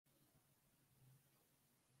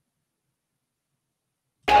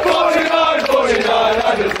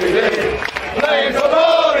Arsenal TV, playing for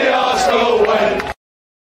the Arsenal way.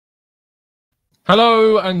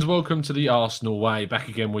 Hello and welcome to the Arsenal Way. Back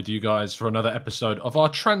again with you guys for another episode of our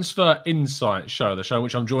Transfer Insight show, the show in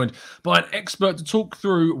which I'm joined by an expert to talk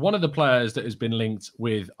through one of the players that has been linked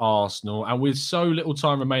with Arsenal. And with so little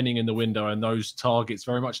time remaining in the window and those targets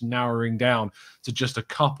very much narrowing down to just a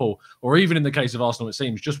couple, or even in the case of Arsenal, it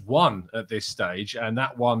seems just one at this stage, and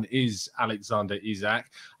that one is Alexander Isak.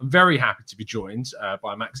 I'm very happy to be joined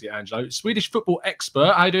by Maxi Angelo, Swedish football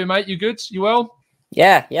expert. How you doing, mate? You good? You well?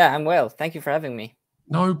 Yeah, I'm well. Thank you for having me.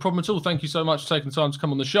 No problem at all. Thank you so much for taking the time to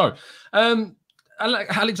come on the show.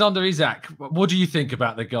 Alexander Isak, what do you think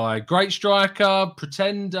about the guy? Great striker,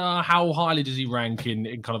 pretender? How highly does he rank in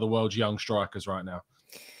kind of the world's young strikers right now?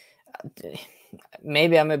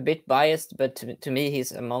 Maybe I'm a bit biased, but to me,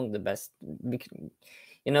 he's among the best.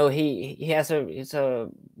 You know, he's a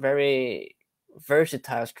very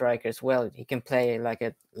versatile striker as well. He can play like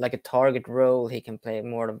a target role. He can play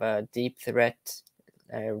more of a deep threat.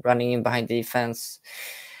 Running in behind defense,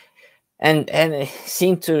 and it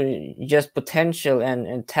seemed to just potential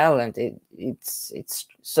and talent. It's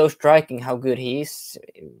so striking how good he is,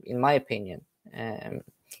 in my opinion.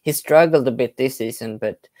 He struggled a bit this season,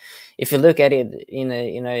 but if you look at it in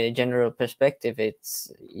a general perspective,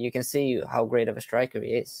 you can see how great of a striker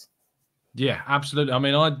he is. Yeah, absolutely. I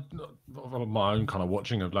mean, my own kind of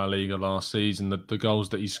watching of La Liga last season, the goals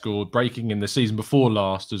that he scored, breaking in the season before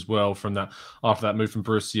last as well, after that move from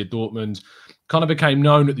Borussia Dortmund, kind of became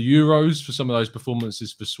known at the Euros for some of those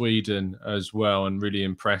performances for Sweden as well, and really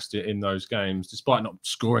impressed in those games, despite not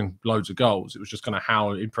scoring loads of goals. It was just kind of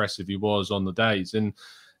how impressive he was on the days. And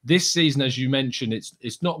this season, as you mentioned,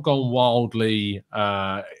 it's not gone wildly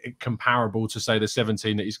comparable to, say, the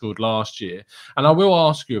 17 that he scored last year. And I will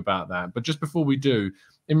ask you about that. But just before we do,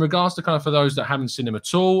 in regards to kind of for those that haven't seen him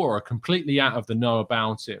at all or are completely out of the know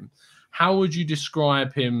about him, how would you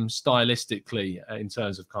describe him stylistically in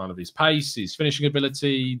terms of kind of his pace, his finishing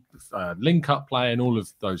ability, link-up play, and all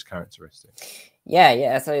of those characteristics? Yeah.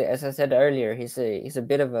 As I said earlier, he's a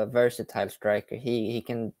bit of a versatile striker. He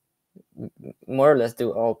can more or less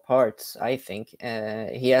do all parts. I think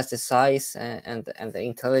he has the size and the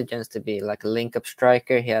intelligence to be like a link-up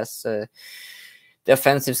striker. He has the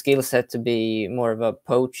offensive skill set to be more of a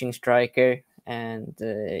poaching striker. And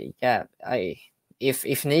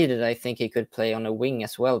if needed, I think he could play on a wing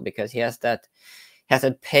as well, because he has that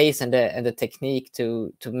pace and the technique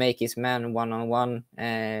to make his man one-on-one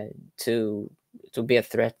to be a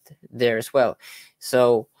threat there as well.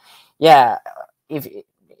 So yeah,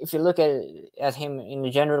 if you look at him in a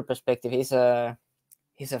general perspective, he's a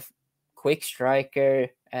quick striker,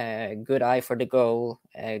 good eye for the goal,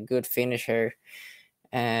 a good finisher.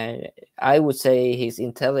 I would say his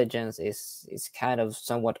intelligence is kind of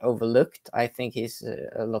somewhat overlooked. I think he's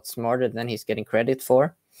a lot smarter than he's getting credit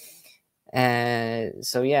for.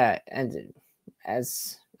 So yeah, and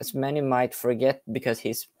as many might forget, because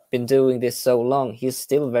he's been doing this so long, he's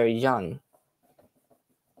still very young.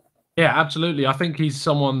 Yeah, absolutely. I think he's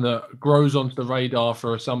someone that grows onto the radar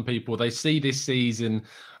for some people. They see this season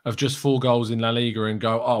of just 4 goals in La Liga and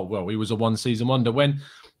go, oh, well, he was a one-season wonder. When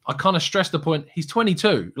I kind of stress the point, he's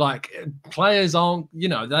 22. Like, players aren't,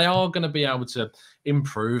 they are going to be able to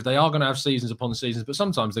improve. They are going to have seasons upon seasons, but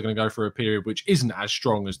sometimes they're going to go through a period which isn't as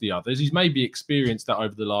strong as the others. He's maybe experienced that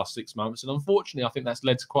over the last 6 months. And unfortunately, I think that's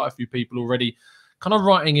led to quite a few people already kind of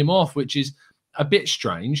writing him off, which is a bit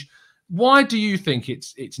strange. Why do you think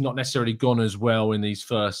it's not necessarily gone as well in these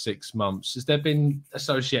first 6 months? Has there been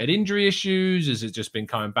associated injury issues? Has it just been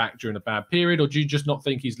coming back during a bad period? Or do you just not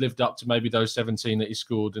think he's lived up to maybe those 17 that he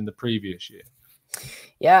scored in the previous year?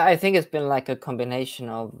 Yeah, I think it's been like a combination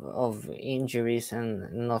of injuries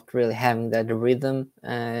and not really having that rhythm.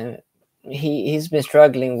 He's been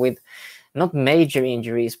struggling with not major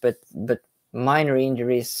injuries, but minor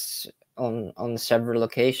injuries on several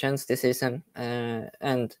occasions this season.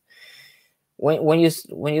 And when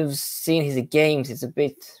you've seen his games, it's a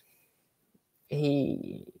bit.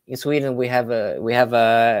 In Sweden we have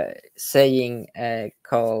a saying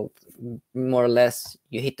called, more or less,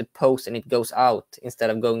 you hit the post and it goes out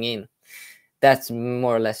instead of going in. That's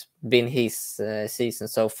more or less been his season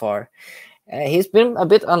so far. He's been a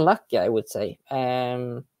bit unlucky, I would say.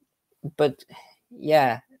 But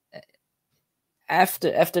yeah,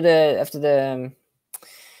 after the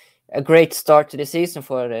a great start to the season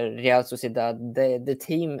for Real Sociedad, the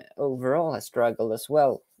team overall has struggled as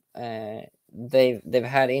well. They've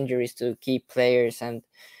had injuries to key players, and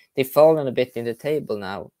they've fallen a bit in the table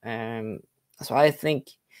now. So I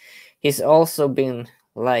think he's also been,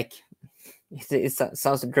 like, it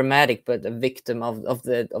sounds dramatic, but a victim of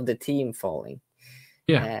the team falling.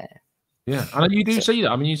 Yeah. Yeah, and you do see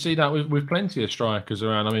that. I mean, you see that with plenty of strikers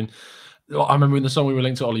around. I mean, I remember in the song we were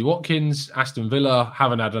linked to Ollie Watkins, Aston Villa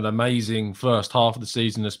haven't had an amazing first half of the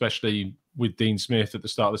season, especially with Dean Smith at the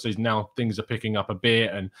start of the season. Now things are picking up a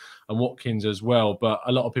bit, and Watkins as well. But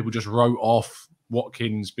a lot of people just wrote off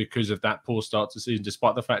Watkins because of that poor start to the season,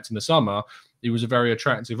 despite the fact in the summer he was a very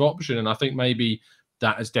attractive option. And I think maybe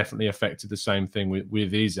that has definitely affected the same thing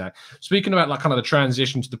with Isak. Speaking about like kind of the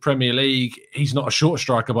transition to the Premier League, he's not a short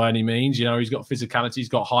striker by any means. You know, he's got physicality, he's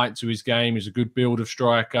got height to his game, he's a good build of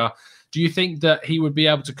striker. Do you think that he would be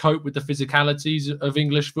able to cope with the physicalities of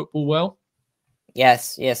English football well?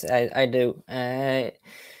 Yes, I do.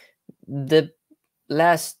 The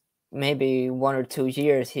last maybe 1 or 2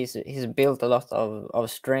 years, he's built a lot of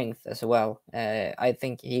strength as well. I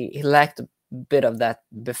think he lacked bit of that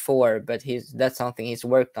before, but that's something he's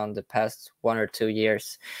worked on the past 1 or 2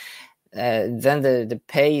 years. Then the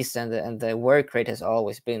pace and the work rate has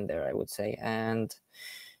always been there, I would say, and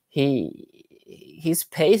his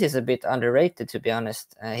pace is a bit underrated, to be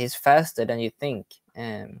honest. He's faster than you think.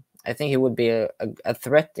 I think he would be a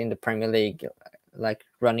threat in the Premier League, like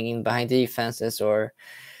running in behind defenses or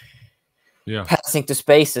passing to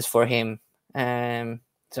spaces for him.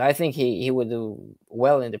 So I think he would do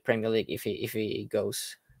well in the Premier League if he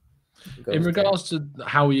goes in regards to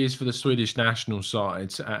how he is for the Swedish national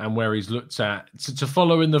side and where he's looked at. To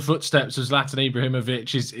follow in the footsteps of Zlatan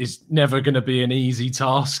Ibrahimovic is never going to be an easy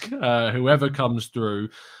task, whoever comes through.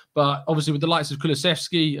 But obviously with the likes of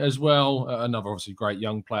Kulusevski as well, another obviously great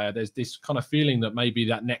young player, there's this kind of feeling that maybe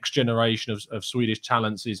that next generation of Swedish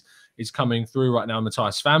talents is coming through right now.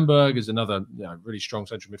 Mattias Svanberg is another really strong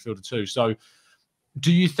central midfielder too. So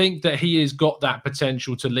do you think that he has got that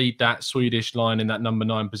potential to lead that Swedish line in that number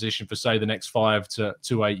 9 position for, say, the next 5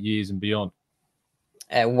 to 8 years and beyond?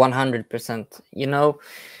 100%. You know,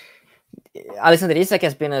 Alexander Isak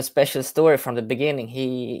has been a special story from the beginning.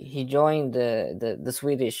 He joined the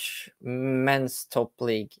Swedish men's top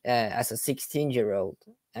league as a 16-year-old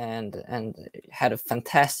and had a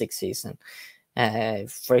fantastic season.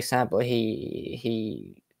 For example,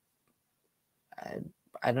 he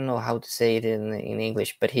I don't know how to say it in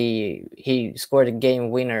English, but he scored a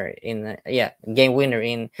game winner in match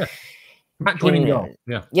winning goal.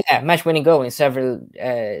 Match winning goal in several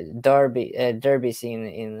derbies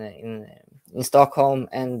in Stockholm,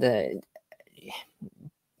 and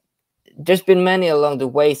there's been many along the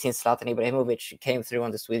way since Zlatan Ibrahimovic came through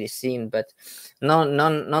on the Swedish scene, but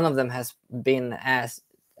none of them has been as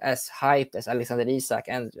hyped as Alexander Isak,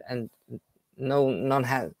 and none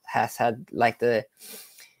has had like the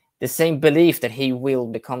same belief that he will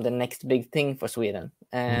become the next big thing for Sweden.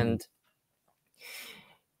 And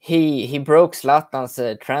he broke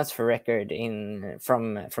Zlatan's transfer record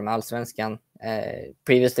from Allsvenskan.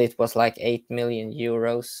 Previously it was like 8 million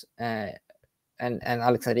euros, and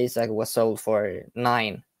Alexander Isak was sold for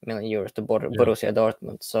 9 million euros to Borussia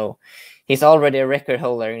Dortmund. So he's already a record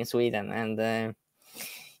holder in Sweden, and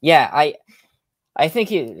I think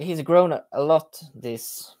he's grown a lot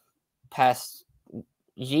this past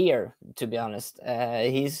year, to be honest.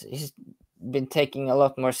 He's been taking a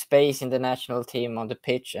lot more space in the national team on the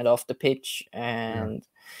pitch and off the pitch, and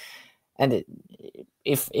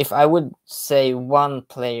if I would say one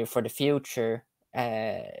player for the future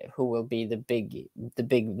who will be the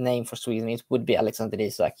big name for Sweden, it would be Alexander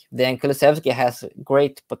Isak. Then Kulusevski has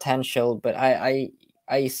great potential, but I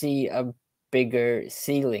see a bigger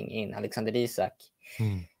ceiling in Alexander Isak.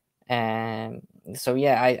 So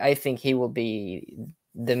I think he will be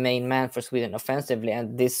the main man for Sweden offensively,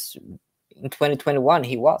 and this in 2021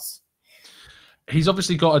 he was. He's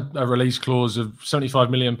obviously got a release clause of £75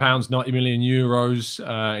 million, 90 million euros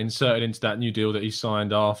inserted into that new deal that he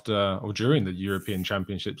signed after or during the European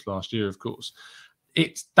Championships last year, of course.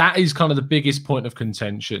 That is kind of the biggest point of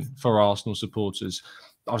contention for Arsenal supporters.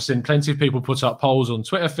 I've seen plenty of people put up polls on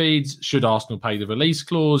Twitter feeds. Should Arsenal pay the release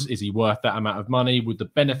clause? Is he worth that amount of money? Would the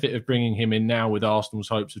benefit of bringing him in now with Arsenal's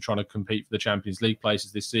hopes of trying to compete for the Champions League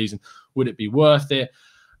places this season, would it be worth it?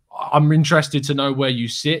 I'm interested to know where you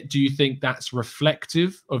sit. Do you think that's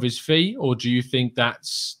reflective of his fee, or do you think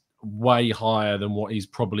that's way higher than what he's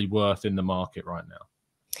probably worth in the market right now?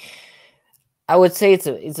 I would say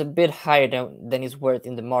it's a bit higher than he's worth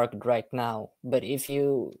in the market right now. But if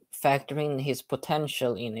you factor in his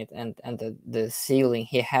potential in it and the ceiling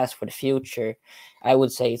he has for the future, I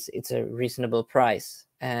would say it's a reasonable price.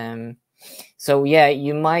 So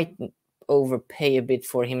you might overpay a bit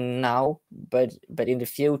for him now, but in the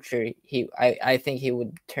future I think he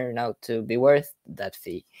would turn out to be worth that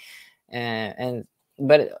fee.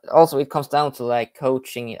 But also it comes down to like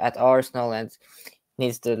coaching at Arsenal, and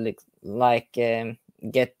needs to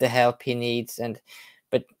get the help he needs.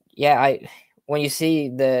 But yeah, when you see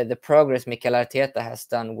the progress Mikel Arteta has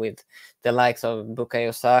done with the likes of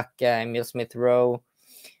Bukayo Saka, Emil Smith-Rowe,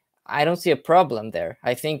 I don't see a problem there.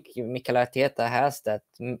 I think Mikel Arteta has that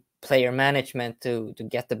player management to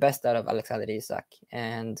get the best out of Alexander Isak,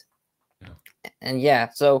 and yeah,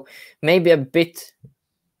 so maybe a bit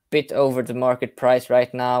over the market price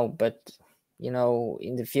right now, but you know,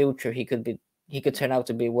 in the future he could turn out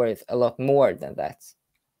to be worth a lot more than that.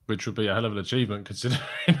 Which would be a hell of an achievement considering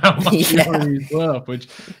how much he's worth. Which,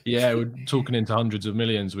 yeah, we're talking into hundreds of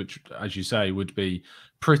millions, which, as you say, would be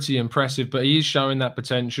pretty impressive. But he is showing that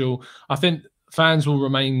potential. I think fans will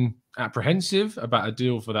remain apprehensive about a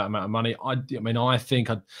deal for that amount of money. I mean, I think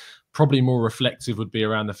probably more reflective would be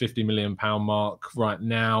around the £50 million mark right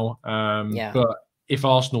now. But if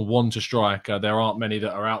Arsenal want a striker, there aren't many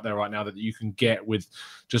that are out there right now that you can get with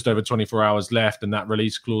just over 24 hours left, and that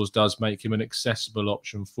release clause does make him an accessible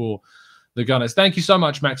option for the Gunners. Thank you so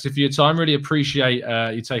much, Maxi, for your time. Really appreciate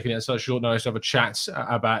you taking it at such short notice to have a chat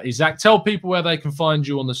about Isak. Tell people where they can find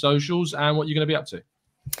you on the socials and what you're going to be up to.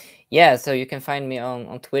 Yeah, so you can find me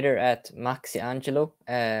on Twitter at Maxi Angelo,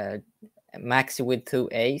 Maxi with 2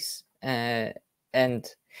 A's, and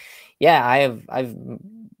yeah, I've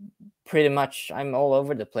pretty much, I'm all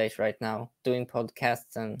over the place right now, doing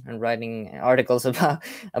podcasts and writing articles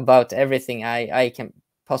about everything I can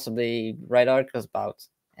possibly write articles about.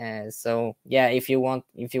 So yeah, if you want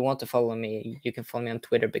to follow me, you can follow me on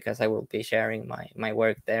Twitter, because I will be sharing my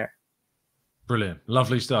work there. Brilliant.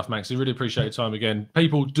 Lovely stuff, Maxi. Really appreciate your time again.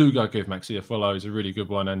 People, do go give Maxi a follow. He's a really good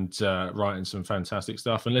one, and writing some fantastic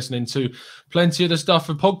stuff and listening to plenty of the stuff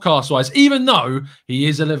for podcast-wise, even though he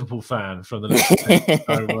is a Liverpool fan from the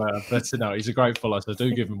Liverpool. So, no, he's a great follow, so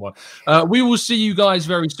do give him one. We will see you guys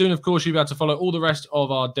very soon. Of course, you'll be able to follow all the rest of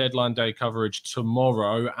our deadline day coverage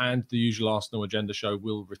tomorrow, and the usual Arsenal Agenda show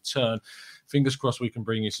will return. Fingers crossed we can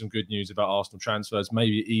bring you some good news about Arsenal transfers,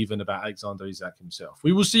 maybe even about Alexander Isak himself.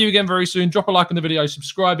 We will see you again very soon. Drop a like on the video,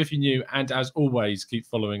 subscribe if you're new, and as always, keep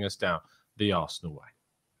following us down the Arsenal way.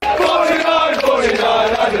 49,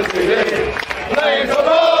 49, playing for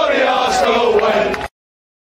the Arsenal way.